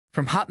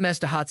From hot mess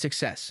to hot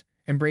success,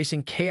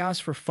 embracing chaos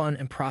for fun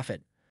and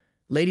profit.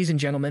 Ladies and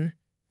gentlemen,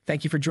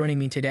 thank you for joining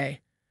me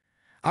today.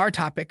 Our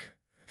topic,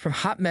 from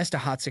hot mess to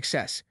hot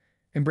success,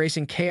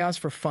 embracing chaos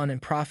for fun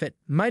and profit,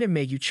 might have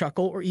made you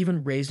chuckle or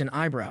even raised an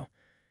eyebrow.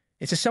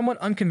 It's a somewhat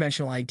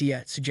unconventional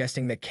idea,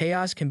 suggesting that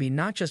chaos can be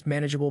not just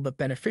manageable but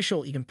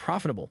beneficial, even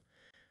profitable.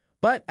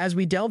 But as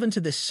we delve into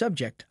this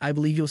subject, I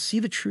believe you'll see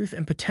the truth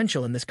and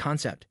potential in this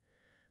concept.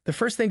 The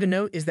first thing to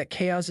note is that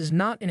chaos is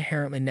not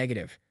inherently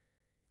negative.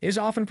 It is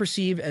often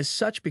perceived as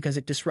such because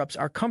it disrupts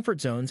our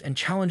comfort zones and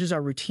challenges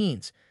our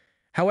routines.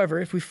 However,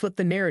 if we flip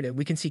the narrative,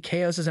 we can see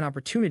chaos as an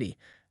opportunity,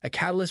 a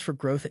catalyst for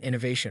growth and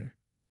innovation.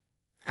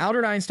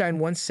 Albert Einstein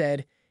once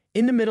said,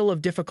 "In the middle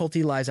of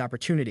difficulty lies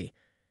opportunity.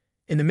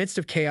 In the midst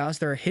of chaos,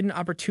 there are hidden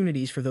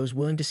opportunities for those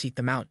willing to seek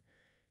them out."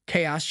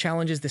 Chaos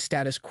challenges the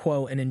status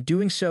quo, and in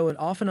doing so, it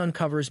often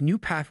uncovers new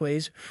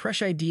pathways,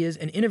 fresh ideas,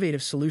 and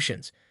innovative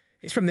solutions.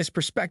 It's from this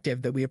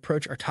perspective that we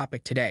approach our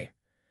topic today.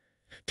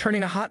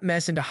 Turning a hot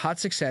mess into hot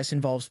success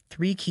involves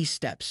three key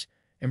steps: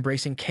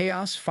 embracing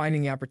chaos,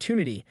 finding the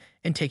opportunity,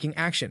 and taking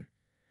action.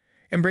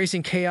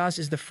 Embracing chaos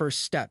is the first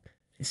step.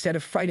 Instead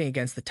of fighting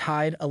against the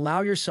tide,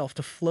 allow yourself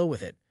to flow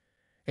with it.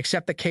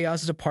 Accept that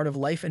chaos is a part of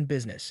life and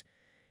business.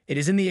 It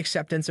is in the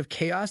acceptance of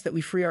chaos that we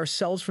free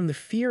ourselves from the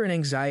fear and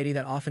anxiety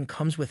that often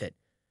comes with it.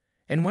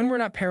 And when we're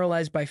not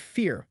paralyzed by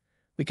fear,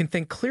 we can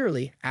think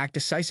clearly, act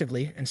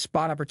decisively, and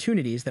spot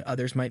opportunities that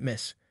others might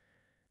miss.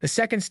 The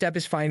second step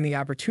is finding the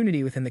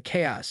opportunity within the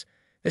chaos.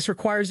 This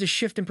requires a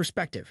shift in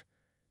perspective.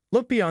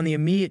 Look beyond the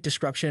immediate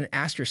disruption and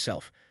ask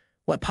yourself,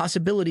 what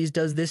possibilities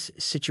does this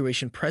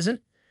situation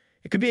present?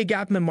 It could be a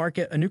gap in the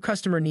market, a new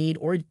customer need,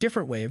 or a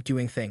different way of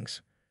doing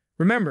things.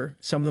 Remember,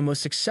 some of the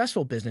most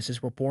successful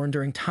businesses were born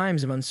during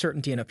times of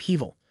uncertainty and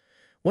upheaval.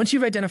 Once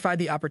you've identified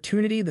the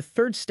opportunity, the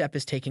third step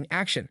is taking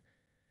action.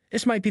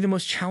 This might be the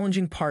most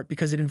challenging part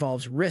because it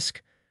involves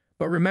risk.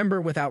 But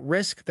remember, without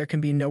risk, there can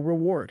be no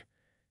reward.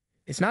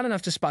 It's not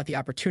enough to spot the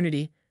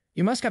opportunity,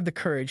 you must have the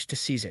courage to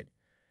seize it.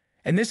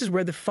 And this is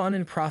where the fun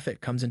and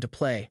profit comes into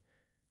play.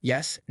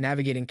 Yes,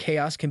 navigating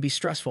chaos can be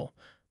stressful,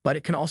 but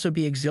it can also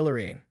be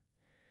exhilarating.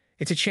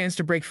 It's a chance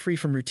to break free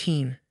from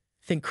routine,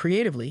 think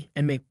creatively,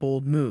 and make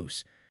bold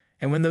moves.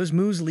 And when those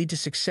moves lead to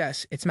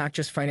success, it's not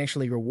just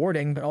financially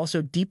rewarding, but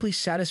also deeply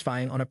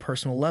satisfying on a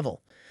personal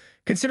level.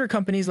 Consider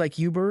companies like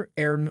Uber,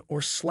 Airn,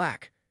 or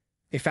Slack.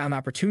 They found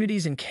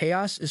opportunities in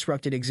chaos,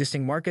 disrupted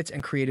existing markets,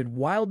 and created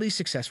wildly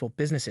successful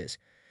businesses.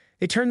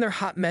 They turned their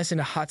hot mess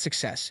into hot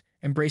success,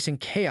 embracing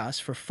chaos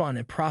for fun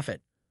and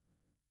profit.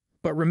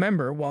 But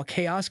remember, while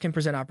chaos can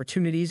present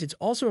opportunities, it's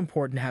also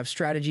important to have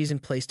strategies in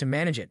place to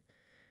manage it.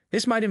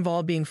 This might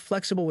involve being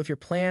flexible with your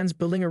plans,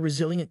 building a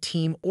resilient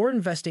team, or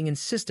investing in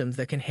systems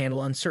that can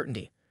handle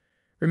uncertainty.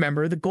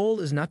 Remember, the goal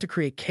is not to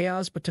create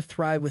chaos, but to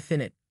thrive within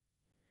it.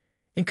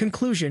 In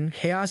conclusion,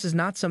 chaos is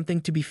not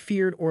something to be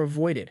feared or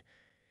avoided.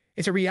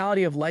 It's a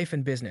reality of life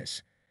and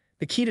business.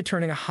 The key to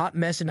turning a hot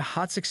mess into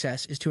hot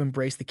success is to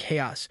embrace the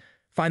chaos,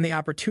 find the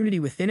opportunity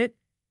within it,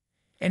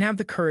 and have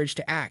the courage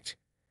to act.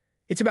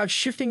 It's about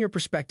shifting your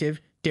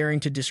perspective, daring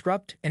to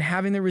disrupt, and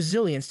having the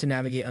resilience to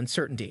navigate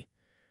uncertainty.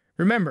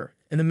 Remember,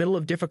 in the middle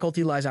of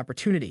difficulty lies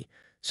opportunity,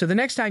 so the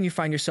next time you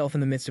find yourself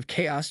in the midst of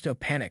chaos, don't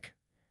panic.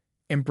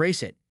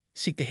 Embrace it,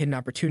 seek the hidden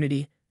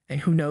opportunity,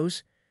 and who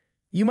knows,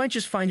 you might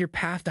just find your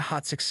path to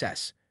hot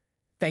success.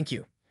 Thank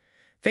you.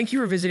 Thank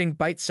you for visiting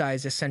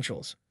Bite-Size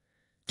Essentials.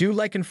 Do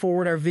like and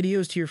forward our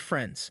videos to your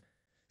friends.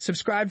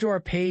 Subscribe to our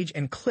page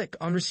and click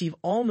on Receive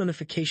All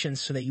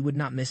notifications so that you would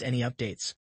not miss any updates.